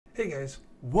Hey guys,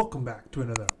 welcome back to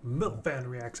another Milk Fan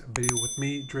Reacts video with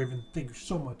me, Draven. Thank you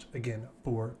so much again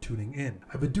for tuning in.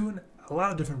 I've been doing a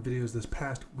lot of different videos this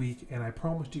past week, and I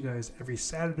promised you guys every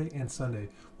Saturday and Sunday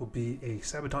will be a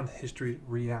Sabaton History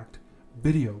React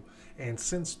video. And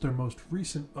since their most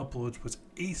recent uploads was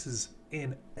Aces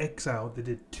in Exile, they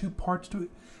did 2 parts to it,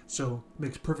 so it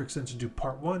makes perfect sense to do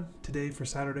part 1 today for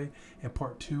Saturday and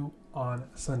part 2 on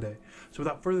Sunday. So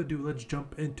without further ado, let's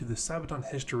jump into the Sabaton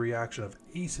History reaction of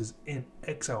Aces in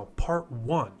Exile part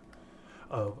 1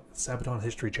 of Sabaton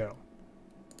History channel.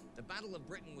 The Battle of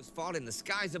Britain was fought in the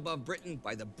skies above Britain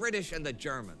by the British and the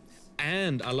Germans.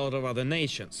 And a lot of other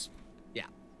nations. Yeah,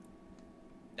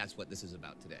 that's what this is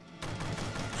about today.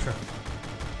 Sure.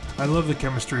 I love the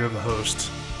chemistry of the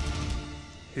host.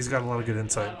 He's got a lot of good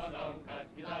insight.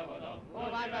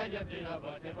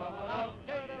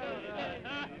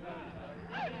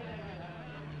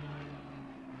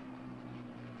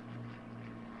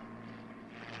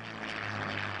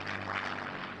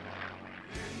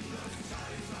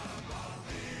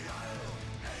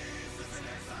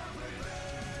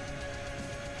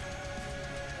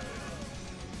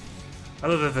 I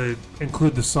love that they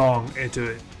include the song into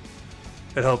it.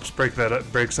 It helps breaks up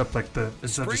like the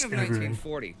spring of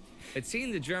 1940 had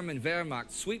seen the German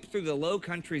Wehrmacht sweep through the Low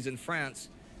Countries in France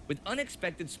with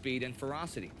unexpected speed and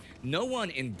ferocity. No one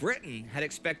in Britain had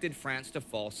expected France to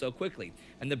fall so quickly,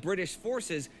 and the British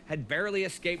forces had barely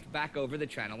escaped back over the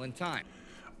Channel in time.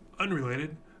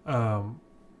 Unrelated, one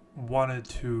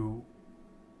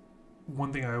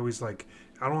thing I always I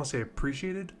don't want to say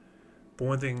appreciated, but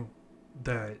one thing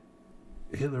that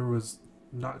Hitler was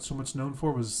not so much known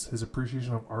for was his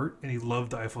appreciation of art, and he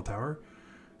loved the Eiffel Tower.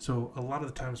 So a lot of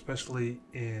the time, especially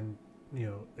in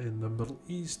in the Middle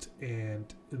East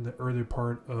and in the earlier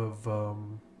part of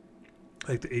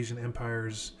the Asian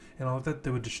empires and all of that, they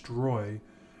would destroy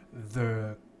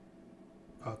the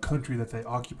country that they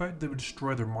occupied. They would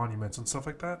destroy their monuments and stuff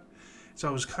like that. So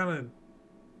I was kind of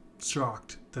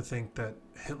shocked to think that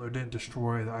Hitler didn't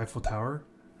destroy the Eiffel Tower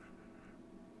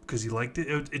because he liked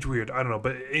it. It's weird. I don't know.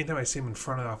 But anytime I see him in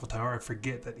front of the Eiffel Tower, I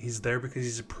forget that he's there because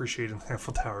he's appreciating the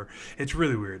Eiffel Tower. It's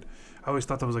really weird. I always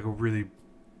thought that was like a really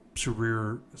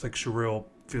surreal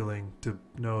feeling to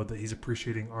know that he's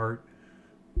appreciating art,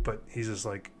 but he's just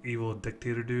like evil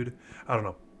dictator dude. I don't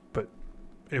know. But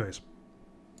anyways.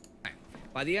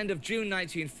 By the end of June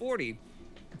 1940,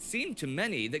 it seemed to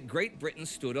many that Great Britain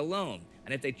stood alone,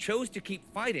 and if they chose to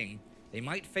keep fighting, they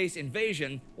might face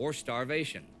invasion or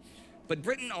starvation. But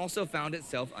Britain also found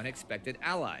itself unexpected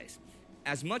allies.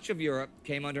 As much of Europe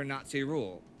came under Nazi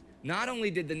rule, not only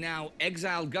did the now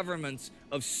exiled governments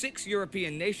of 6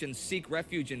 European nations seek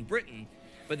refuge in Britain,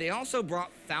 but they also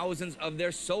brought thousands of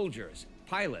their soldiers,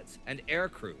 pilots, and air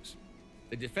crews.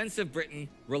 The defense of Britain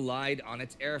relied on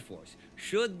its air force.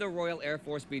 Should the Royal Air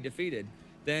Force be defeated,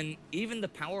 then even the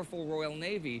powerful Royal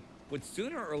Navy would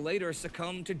sooner or later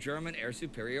succumb to German air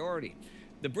superiority.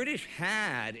 The British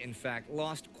had, in fact,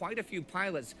 lost quite a few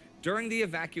pilots during the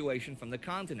evacuation from the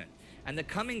continent, and the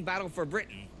coming battle for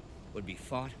Britain would be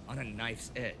fought on a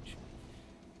knife's edge.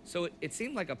 So it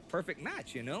seemed like a perfect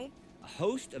match, you know? A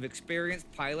host of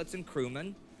experienced pilots and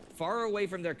crewmen, far away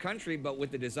from their country but with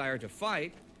the desire to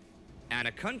fight, and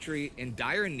a country in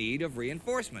dire need of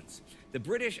reinforcements. The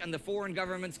British and the foreign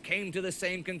governments came to the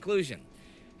same conclusion.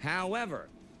 However,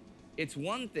 it's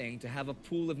one thing to have a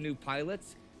pool of new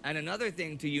pilots, and another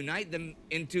thing to unite them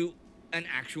into an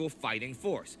actual fighting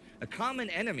force. A common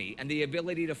enemy and the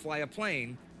ability to fly a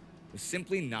plane was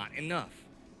simply not enough.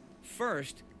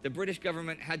 First, the British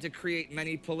government had to create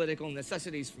many political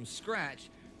necessities from scratch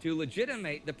to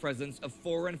legitimate the presence of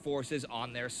foreign forces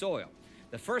on their soil.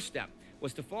 The first step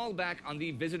was to fall back on the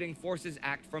Visiting Forces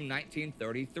Act from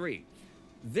 1933.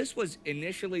 This was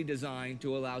initially designed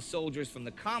to allow soldiers from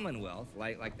the Commonwealth,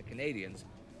 like the Canadians,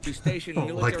 to station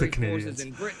military forces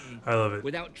in Britain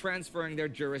without transferring their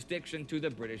jurisdiction to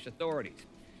the British authorities.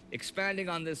 Expanding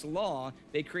on this law,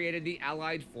 they created the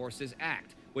Allied Forces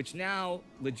Act, which now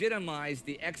legitimized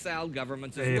the exiled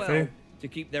governments as well to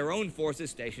keep their own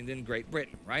forces stationed in Great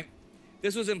Britain, right?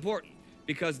 This was important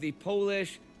because the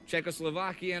Polish,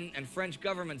 Czechoslovakian, and French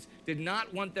governments did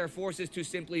not want their forces to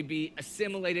simply be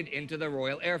assimilated into the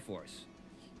Royal Air Force.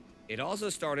 It also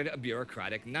started a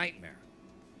bureaucratic nightmare.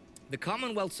 The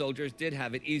Commonwealth soldiers did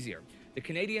have it easier. The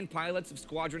Canadian pilots of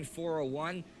Squadron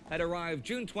 401 had arrived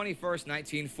June 21st,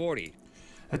 1940.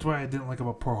 That's why I didn't like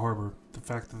about Pearl Harbor, the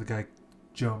fact that the guy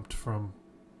jumped into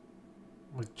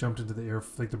the air,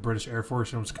 the British Air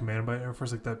Force, and was commanded by Air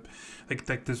Force, this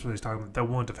is what he's talking about. That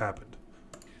wouldn't have happened.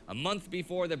 A month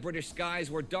before, the British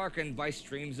skies were darkened by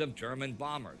streams of German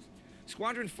bombers.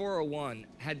 Squadron 401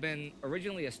 had been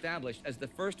originally established as the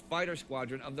first fighter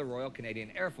squadron of the Royal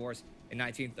Canadian Air Force in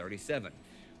 1937.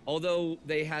 Although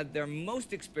they had their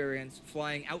most experience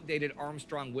flying outdated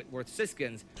Armstrong Whitworth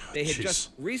Siskins, they had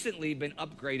just recently been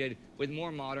upgraded with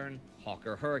more modern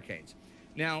Hawker Hurricanes.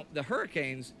 Now, the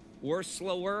Hurricanes were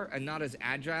slower and not as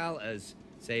agile as,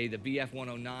 say, the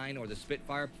Bf-109 or the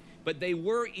Spitfire, but they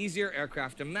were easier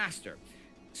aircraft to master.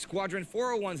 Squadron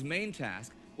 401's main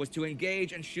task was to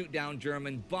engage and shoot down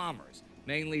German bombers,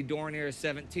 mainly Dornier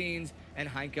 17s and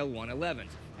Heinkel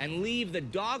 111s, and leave the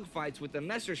dogfights with the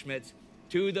Messerschmitts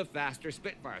to the faster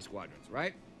Spitfire squadrons,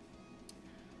 right?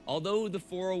 Although the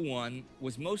 401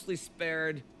 was mostly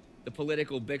spared the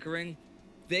political bickering,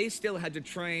 they still had to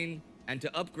train and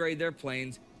to upgrade their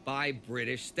planes by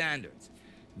British standards.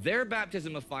 Their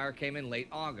baptism of fire came in late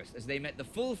August as they met the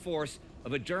full force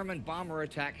of a German bomber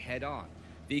attack head-on.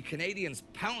 The Canadians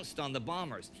pounced on the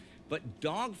bombers, but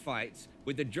dogfights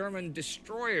with the German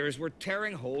destroyers were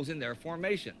tearing holes in their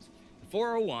formations. The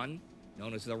 401,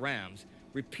 known as the Rams,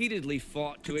 repeatedly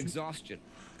fought to exhaustion.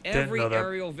 Every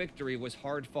aerial victory was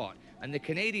hard fought, and the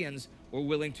Canadians were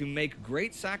willing to make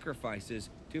great sacrifices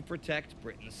to protect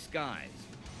Britain's skies.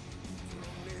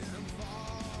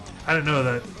 I didn't know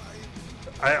that.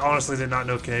 I honestly did not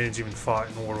know Canadians even fought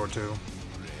in World War II.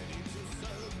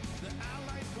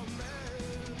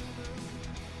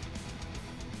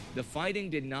 The fighting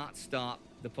did not stop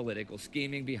the political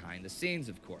scheming behind the scenes,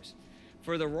 of course.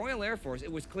 For the Royal Air Force,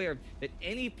 it was clear that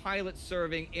any pilot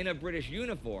serving in a British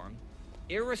uniform,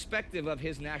 irrespective of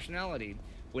his nationality,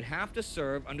 would have to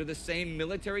serve under the same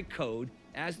military code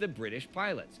as the British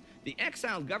pilots. The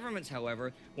exiled governments,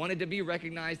 however, wanted to be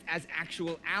recognized as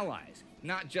actual allies,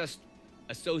 not just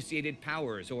associated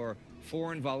powers or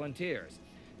foreign volunteers.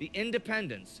 The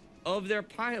independence of their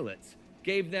pilots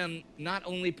gave them not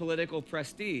only political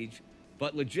prestige,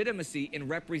 but legitimacy in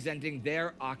representing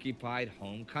their occupied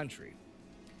home country.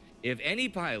 If any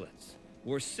pilots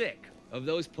were sick of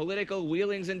those political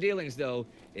wheelings and dealings, though,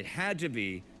 it had to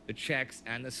be the Czechs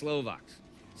and the Slovaks.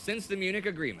 Since the Munich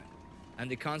Agreement and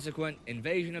the consequent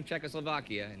invasion of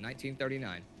Czechoslovakia in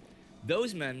 1939,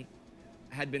 those men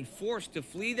had been forced to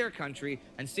flee their country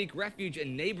and seek refuge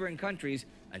in neighboring countries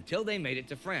until they made it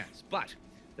to France. But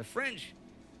the French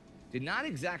did not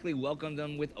exactly welcome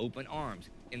them with open arms.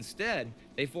 Instead,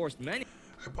 they forced many...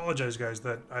 I apologize, guys,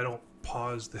 that I don't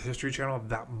pause the History Channel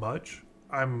that much.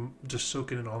 I'm just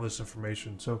soaking in all this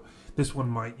information. So this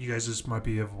one you guys just might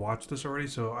have watched this already,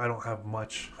 so I don't have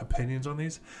much opinions on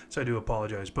these. So I do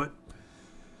apologize, but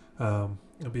it'll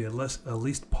be a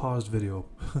least paused video.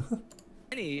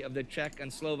 Many of the Czech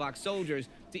and Slovak soldiers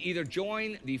to either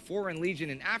join the Foreign Legion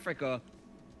in Africa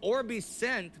or be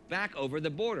sent back over the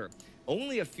border.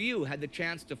 Only a few had the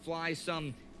chance to fly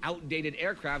some outdated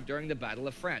aircraft during the Battle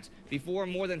of France, before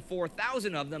more than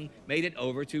 4,000 of them made it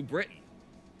over to Britain.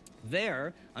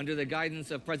 There, under the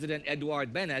guidance of President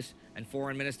Eduard Benes and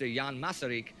Foreign Minister Jan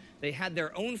Masaryk, they had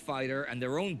their own fighter and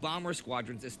their own bomber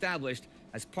squadrons established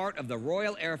as part of the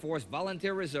Royal Air Force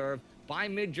Volunteer Reserve by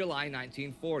mid-July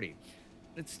 1940.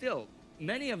 But still,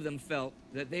 many of them felt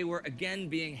that they were again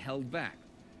being held back.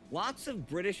 Lots of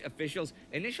British officials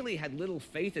initially had little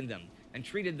faith in them and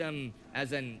treated them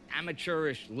as an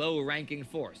amateurish, low-ranking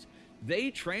force. They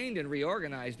trained and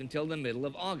reorganized until the middle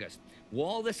of August,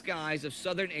 while the skies of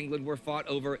southern England were fought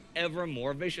over ever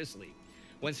more viciously.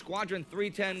 When Squadron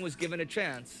 310 was given a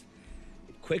chance,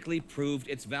 it quickly proved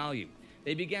its value.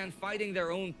 They began fighting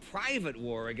their own private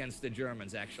war against the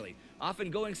Germans, actually,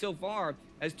 often going so far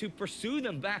as to pursue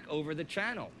them back over the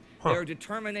Channel. Their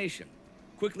determination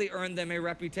quickly earned them a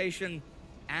reputation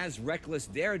as reckless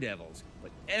daredevils,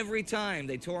 but every time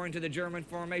they tore into the German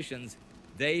formations,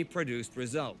 they produced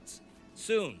results.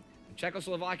 Soon, the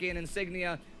Czechoslovakian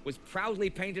insignia was proudly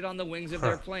painted on the wings of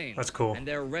their planes. That's cool. And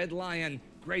their red lion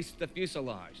graced the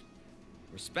fuselage.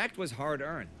 Respect was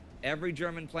hard-earned. Every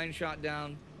German plane shot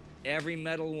down, every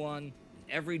medal won,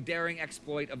 every daring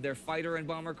exploit of their fighter and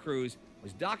bomber crews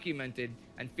was documented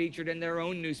and featured in their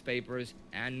own newspapers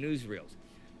and newsreels.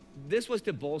 This was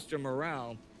to bolster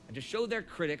morale and to show their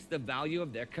critics the value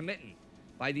of their commitment.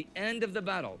 By the end of the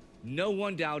battle, no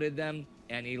one doubted them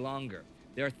any longer.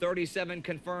 Their 37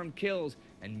 confirmed kills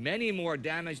and many more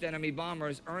damaged enemy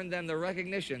bombers earned them the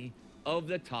recognition of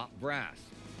the top brass.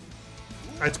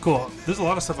 That's cool. There's a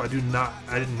lot of stuff I did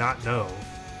not know.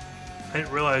 I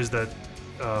didn't realize that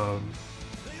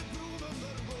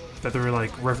that there were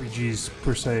like refugees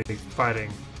per se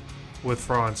fighting with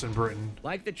France and Britain.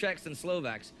 Like the Czechs and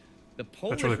Slovaks, the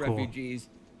Polish really cool. refugees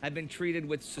had been treated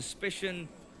with suspicion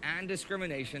and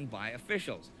discrimination by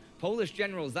officials. Polish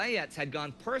General Zajec had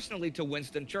gone personally to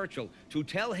Winston Churchill to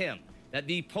tell him that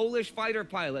the Polish fighter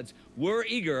pilots were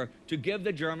eager to give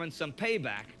the Germans some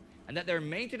payback, and that their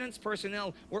maintenance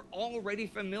personnel were already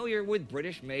familiar with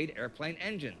British-made airplane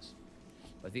engines.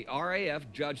 But the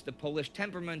RAF judged the Polish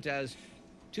temperament as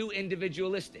too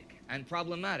individualistic and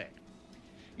problematic.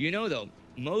 You know, though,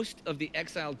 most of the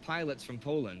exiled pilots from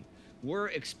Poland were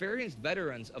experienced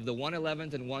veterans of the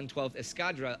 111th and 112th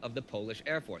Escadra of the Polish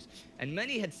Air Force, and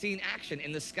many had seen action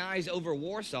in the skies over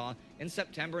Warsaw in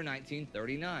September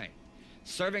 1939.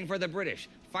 Serving for the British,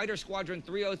 Fighter Squadron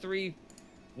 303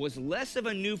 was less of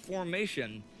a new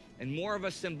formation and more of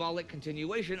a symbolic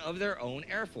continuation of their own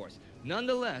Air Force.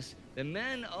 Nonetheless, the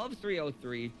men of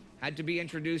 303 had to be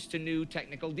introduced to new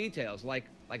technical details like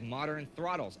modern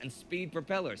throttles and speed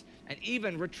propellers and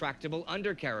even retractable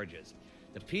undercarriages.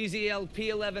 The PZL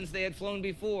P-11s they had flown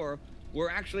before were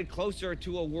actually closer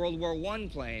to a World War I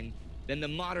plane than the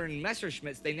modern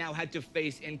Messerschmitts they now had to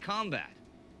face in combat.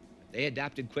 They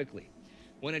adapted quickly.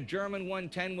 When a German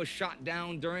 110 was shot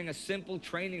down during a simple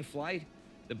training flight,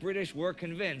 the British were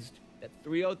convinced that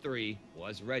 303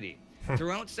 was ready.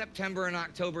 Throughout September and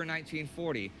October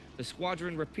 1940, the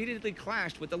squadron repeatedly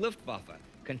clashed with the Luftwaffe,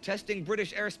 contesting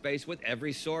British airspace with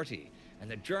every sortie, and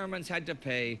the Germans had to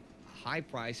pay a high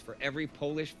price for every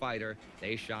Polish fighter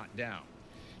they shot down.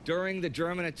 During the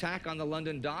German attack on the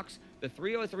London docks, the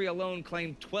 303 alone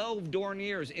claimed 12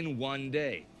 Dorniers in one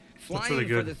day. Flying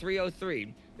really for the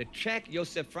 303, the Czech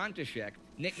Josef František,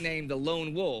 nicknamed the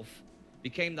Lone Wolf,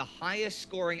 became the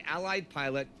highest-scoring Allied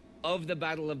pilot of the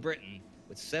Battle of Britain,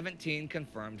 with 17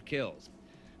 confirmed kills.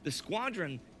 The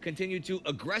squadron continued to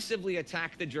aggressively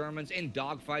attack the Germans in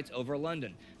dogfights over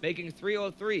London, making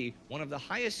 303 one of the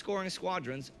highest-scoring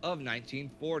squadrons of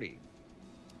 1940.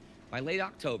 By late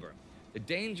October, the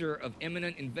danger of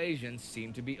imminent invasion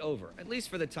seemed to be over, at least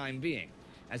for the time being,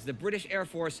 as the British Air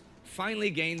Force finally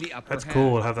gained the upper hand. That's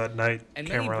cool to have that night And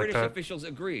many camera like British that. officials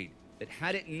agreed that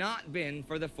had it not been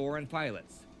for the foreign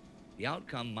pilots, the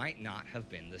outcome might not have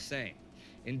been the same.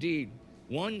 Indeed,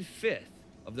 1/5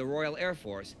 of the Royal Air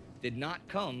Force did not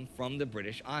come from the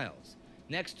British Isles.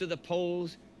 Next to the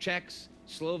Poles, Czechs,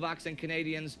 Slovaks, and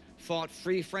Canadians fought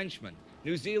Free Frenchmen,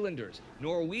 New Zealanders,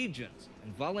 Norwegians,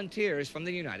 and volunteers from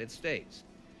the United States.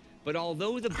 But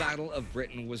although the Battle of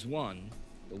Britain was won,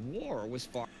 the war was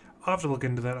far... I'll have to look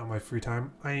into that on my free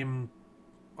time.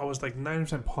 I was like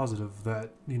 90% positive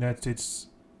that the United States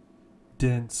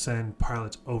didn't send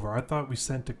pilots over. I thought we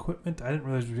sent equipment. I didn't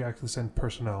realize we actually sent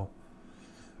personnel.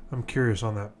 I'm curious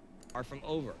on that. Far from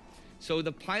over. So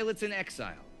the pilots in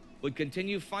exile would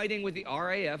continue fighting with the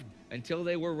RAF until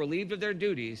they were relieved of their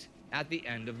duties at the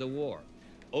end of the war.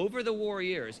 Over the war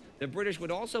years, the British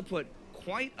would also put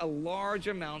quite a large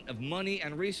amount of money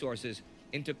and resources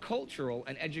into cultural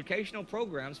and educational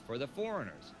programs for the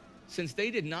foreigners. Since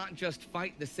they did not just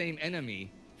fight the same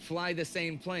enemy, fly the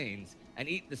same planes, and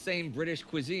eat the same British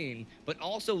cuisine, but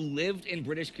also lived in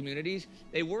British communities,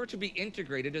 they were to be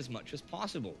integrated as much as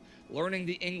possible. Learning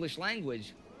the English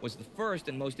language was the first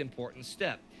and most important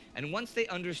step. And once they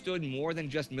understood more than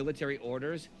just military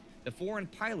orders, the foreign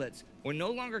pilots were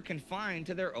no longer confined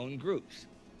to their own groups.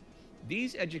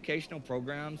 These educational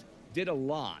programs did a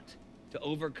lot to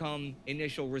overcome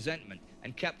initial resentment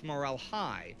and kept morale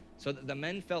high so that the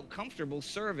men felt comfortable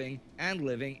serving and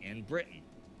living in Britain.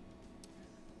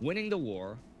 Winning the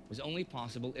war was only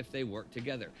possible if they worked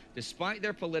together, despite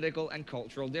their political and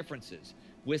cultural differences.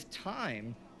 With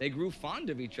time, they grew fond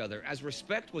of each other as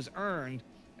respect was earned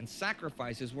and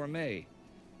sacrifices were made.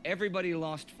 Everybody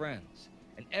lost friends,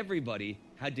 and everybody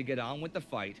had to get on with the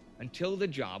fight until the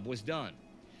job was done.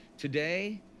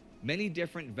 Today, many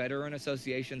different veteran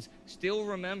associations still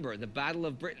remember the Battle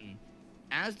of Britain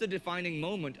as the defining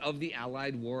moment of the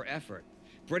Allied war effort.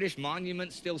 British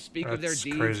monuments still speak of their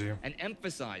deeds crazy. and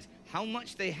emphasize how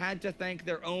much they had to thank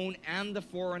their own and the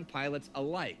foreign pilots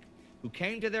alike, who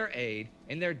came to their aid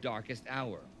in their darkest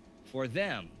hour. For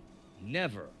them,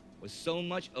 never was so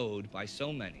much owed by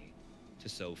so many to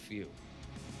so few.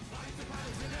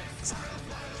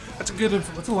 That's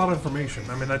a lot of information.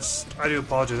 I mean, I do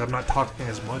apologize. I'm not talking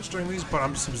as much during these, but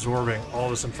I'm just absorbing all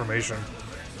this information.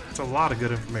 It's a lot of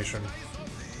good information.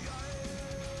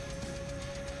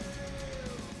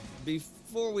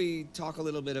 Before we talk a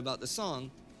little bit about the song,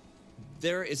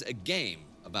 there is a game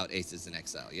about Aces in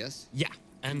Exile, yes? Yeah,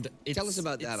 and Tell us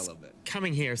about that a little bit.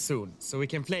 Coming here soon, so we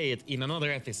can play it in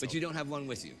another episode. But you don't have one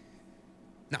with you?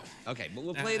 No. Okay, but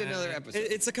we'll play it in another episode.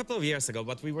 It's a couple of years ago,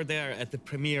 but we were there at the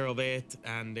premiere of it,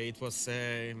 and it was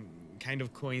kind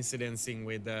of coinciding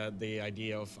with the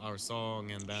idea of our song,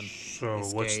 and then So,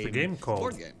 what's the game called?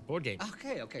 Board game. Board game.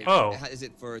 Okay. Oh. Is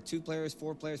it for 2 players,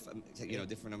 4 players,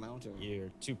 different amount? Or?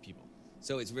 You're 2 people.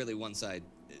 So it's really one side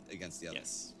against the other.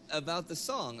 Yes. About the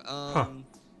song,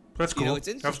 That's cool. you know, it's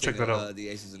I'll have to interesting. check that out. The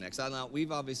Aces in Exile. Now,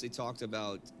 we've obviously talked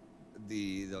about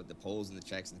the Poles and the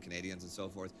Czechs and the Canadians and so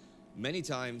forth many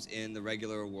times in the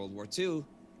regular World War II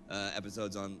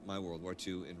episodes on my World War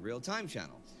II in Real Time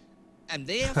channel, and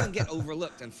they often get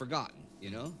overlooked and forgotten. You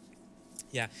know.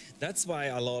 Yeah, that's why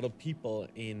a lot of people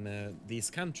in these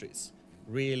countries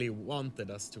really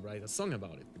wanted us to write a song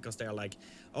about it, because they are like,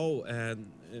 oh,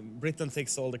 Britain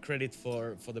takes all the credit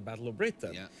for the Battle of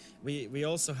Britain. Yeah. We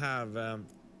also have,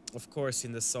 of course,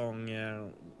 in the song,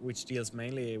 which deals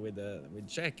mainly with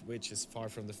Czech, which is Far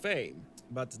From the Fame.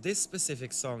 But this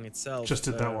specific song itself Just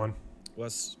did that one.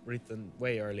 was written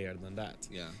way earlier than that.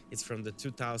 Yeah. It's from the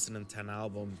 2010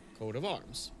 album Coat of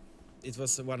Arms. It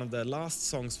was one of the last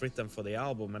songs written for the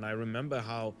album, and I remember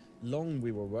how long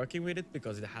we were working with it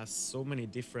because it has so many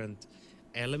different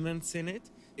elements in it.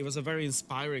 It was a very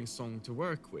inspiring song to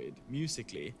work with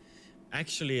musically.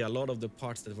 Actually, a lot of the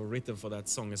parts that were written for that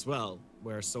song as well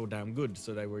were so damn good,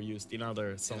 so they were used in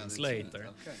other songs later.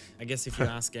 Okay. I guess if you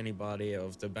ask anybody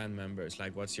of the band members,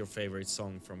 like, what's your favorite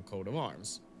song from Coat of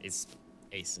Arms? It's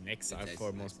Ace in Exile Ace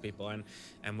for in most Exile. people.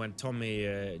 And when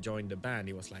Tommy joined the band,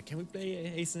 he was like, can we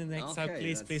play Ace in Exile, Okay,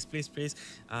 please, that's- please, please, please?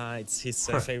 It's his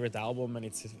favorite album, and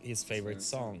it's his favorite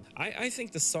song. I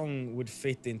think the song would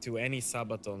fit into any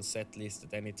Sabaton set list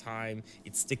at any time.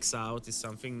 It sticks out. It's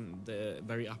something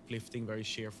very uplifting, very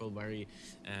cheerful, very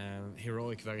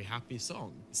heroic, very happy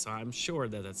song. So I'm sure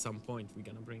that at some point we're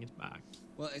gonna bring it back.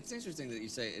 Well, it's interesting that you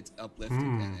say it's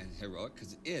uplifting and heroic,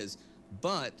 because it is,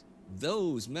 but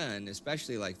those men,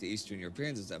 especially like the Eastern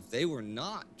Europeans and stuff, they were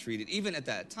not treated, even at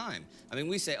that time. I mean,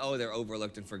 we say, oh, they're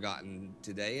overlooked and forgotten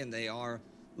today, and they are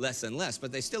less and less,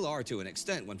 but they still are to an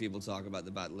extent when people talk about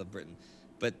the Battle of Britain.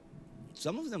 But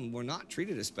some of them were not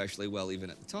treated especially well even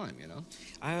at the time, you know?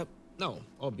 No,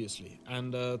 obviously.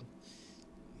 And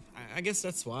I guess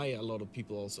that's why a lot of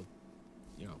people also,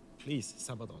 you know, please,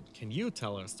 Sabaton, can you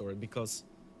tell our story?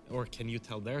 Or can you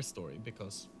tell their story?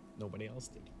 Because nobody else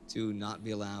did. To not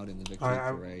be allowed in the victory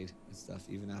parade and stuff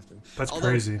even after. That's Although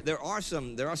crazy. There are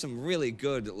some really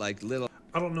good like little.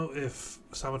 I don't know if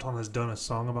Sabaton has done a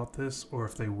song about this or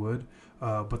if they would,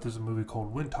 but there's a movie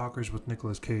called Wind Talkers with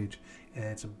Nicolas Cage, and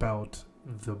it's about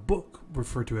the book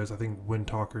referred to as, I think, Wind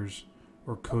Talkers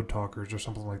or Code Talkers or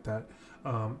something like that.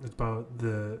 It's about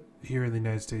here in the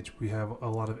United States we have a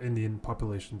lot of Indian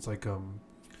populations, like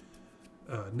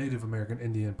Native American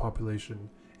Indian population,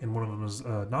 and one of them is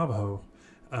Navajo.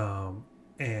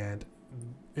 And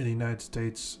in the United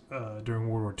States, during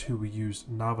World War II, we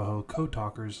used Navajo code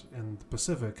talkers in the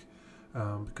Pacific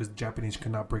because the Japanese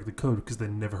could not break the code because they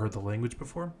never heard the language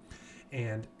before.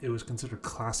 And it was considered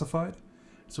classified.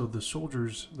 So the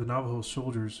soldiers, the Navajo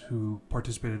soldiers who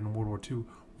participated in World War II,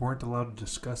 weren't allowed to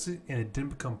discuss it, and it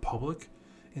didn't become public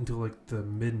until like the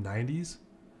mid-90s.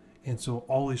 And so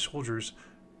all these soldiers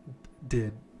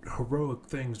did heroic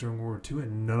things during World War II,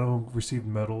 and none of them received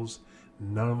medals.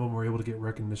 None of them were able to get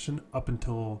recognition up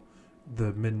until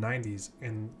the mid-90s,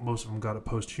 and most of them got it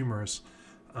posthumous.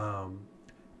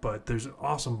 But there's an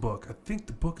awesome book. I think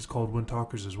the book is called Wind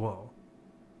Talkers as well.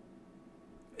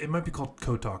 It might be called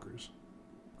Code Talkers.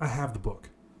 I have the book.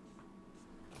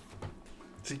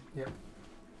 See, yeah.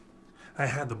 I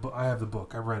have the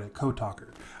book. I read it. Code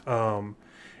Talker.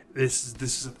 This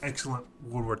is an excellent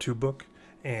World War II book,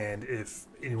 and if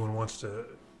anyone wants to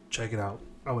check it out,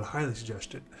 I would highly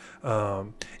suggest it.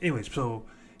 Anyways, so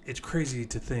it's crazy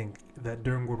to think that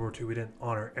during World War II we didn't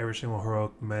honor every single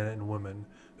heroic men and women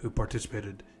who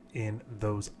participated in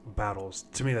those battles.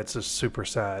 To me, that's just super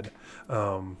sad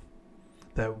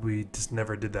that we just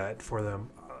never did that for them.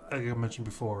 Like I mentioned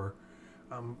before,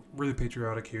 I'm really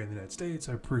patriotic here in the United States.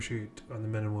 I appreciate the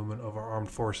men and women of our armed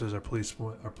forces, our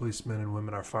policemen and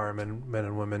women, our firemen, men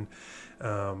and women,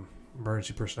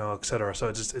 emergency personnel, etc. So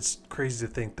it's crazy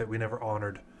to think that we never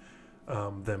honored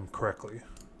them correctly.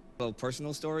 Little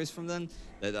personal stories from them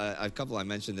that a couple I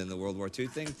mentioned in the World War II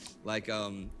thing, like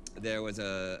there was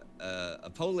a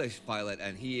Polish pilot,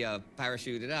 and he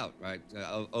parachuted out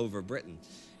over Britain,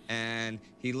 and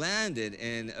he landed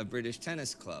in a British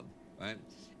tennis club, right?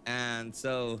 And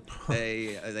so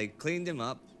they cleaned him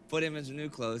up, put him in some new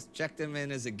clothes, checked him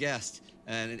in as a guest,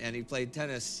 and he played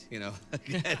tennis, you know,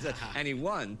 and he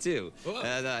won too.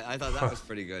 And I thought that was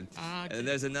pretty good. Okay. And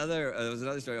there was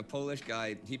another story. A Polish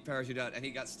guy, he parachuted out and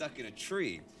he got stuck in a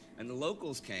tree, and the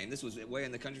locals came. This was way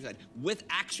in the countryside with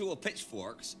actual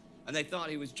pitchforks, and they thought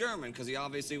he was German because he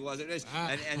obviously wasn't.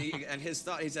 And his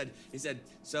thought, he said,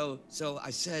 so I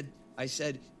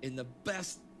said in the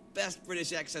best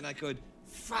British accent I could,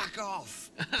 "Fuck off!"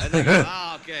 And they go,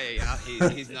 okay,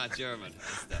 he's not German.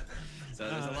 So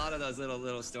there's a lot of those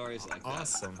little stories like that.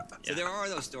 Awesome. So there are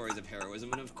those stories of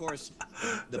heroism, and of course,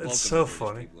 the bulk That's of so the British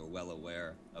funny. people are well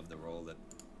aware of the role that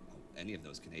any of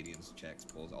those Canadians, Czechs,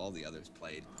 Poles, all the others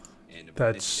played. And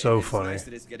That's so it's funny. nice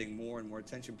that it's getting more and more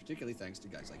attention, particularly thanks to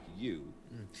guys like you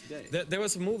today. There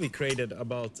was a movie created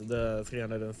about the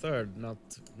 303rd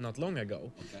not long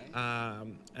ago,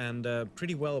 Okay. and a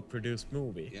pretty well produced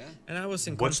movie. Yeah. And I was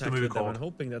in What's the contact movie with them called? and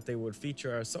hoping that they would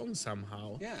feature our song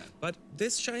somehow. Yeah. But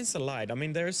this shines a light. I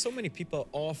mean, there are so many people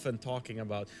often talking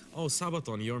about, oh,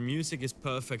 Sabaton, your music is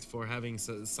perfect for having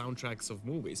soundtracks of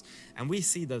movies. And we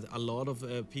see that a lot of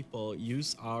people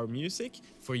use our music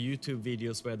for YouTube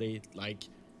videos where they like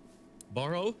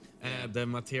borrow the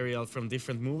material from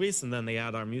different movies, and then they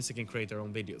add our music and create their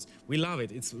own videos. We love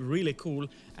it. It's really cool,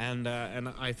 and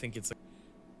I think it's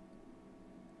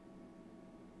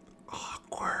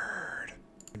Awkward.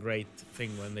 a great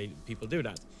thing when people do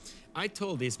that. I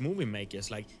told these movie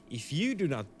makers, like, if you do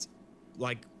not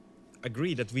like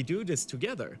agree that we do this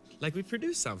together, like we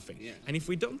produce something, and if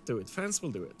we don't do it, fans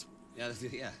will do it.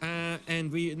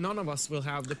 And none of us will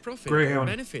have the profit or Greyhound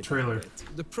benefit trailer. of it.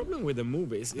 The problem with the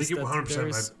movies is get that 100%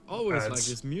 there's always ads. like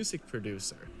this music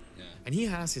producer, and he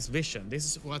has his vision. This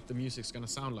is what the music's gonna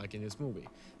sound like in this movie,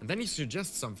 and then he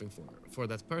suggests something for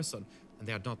that person, and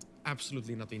they are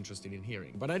absolutely not interested in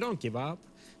hearing. But I don't give up.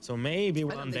 So maybe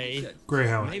one day,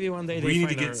 Greyhound. maybe one day We they need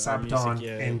to find get our Sabaton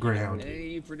music, and Greyhound. Any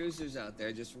of you producers out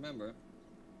there, just remember,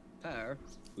 Per,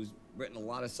 who's written a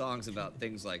lot of songs about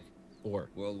things like War.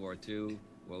 World War II,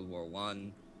 World War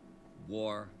I,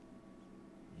 war,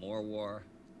 more war,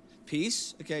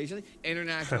 peace occasionally,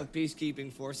 international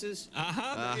peacekeeping forces.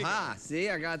 Aha! See,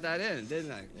 I got that in,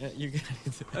 didn't I? Yeah, you got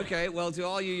it. Okay, well, to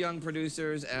all you young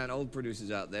producers and old producers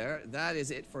out there, that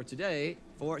is it for today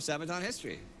for Sabaton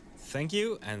History. Thank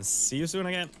you, and see you soon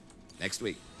again. Next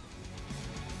week.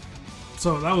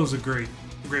 So that was a great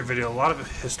video. A lot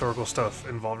of historical stuff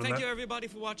involved in Thank that. you everybody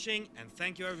for watching, and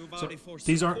thank you everybody for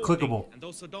these aren't supporting. clickable. And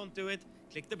those who don't do it,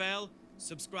 click the bell,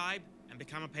 subscribe, and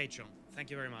become a patron.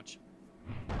 Thank you very much.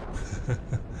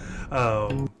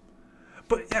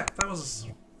 But yeah, that was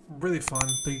really fun.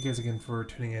 Thank you guys again for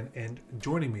tuning in and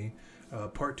joining me.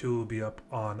 Part 2 will be up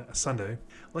on Sunday.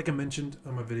 Like I mentioned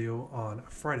on my video on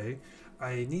Friday,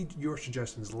 I need your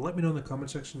suggestions. Let me know in the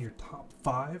comment section your top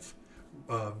 5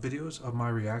 videos of my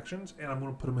reactions, and I'm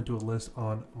going to put them into a list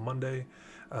on Monday.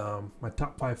 My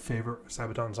top 5 favorite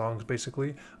Sabaton songs,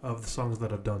 basically, of the songs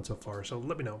that I've done so far. So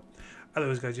let me know.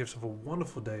 Otherwise, guys, you have yourself a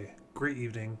wonderful day, great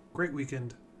evening, great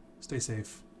weekend. Stay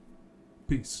safe.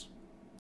 Peace.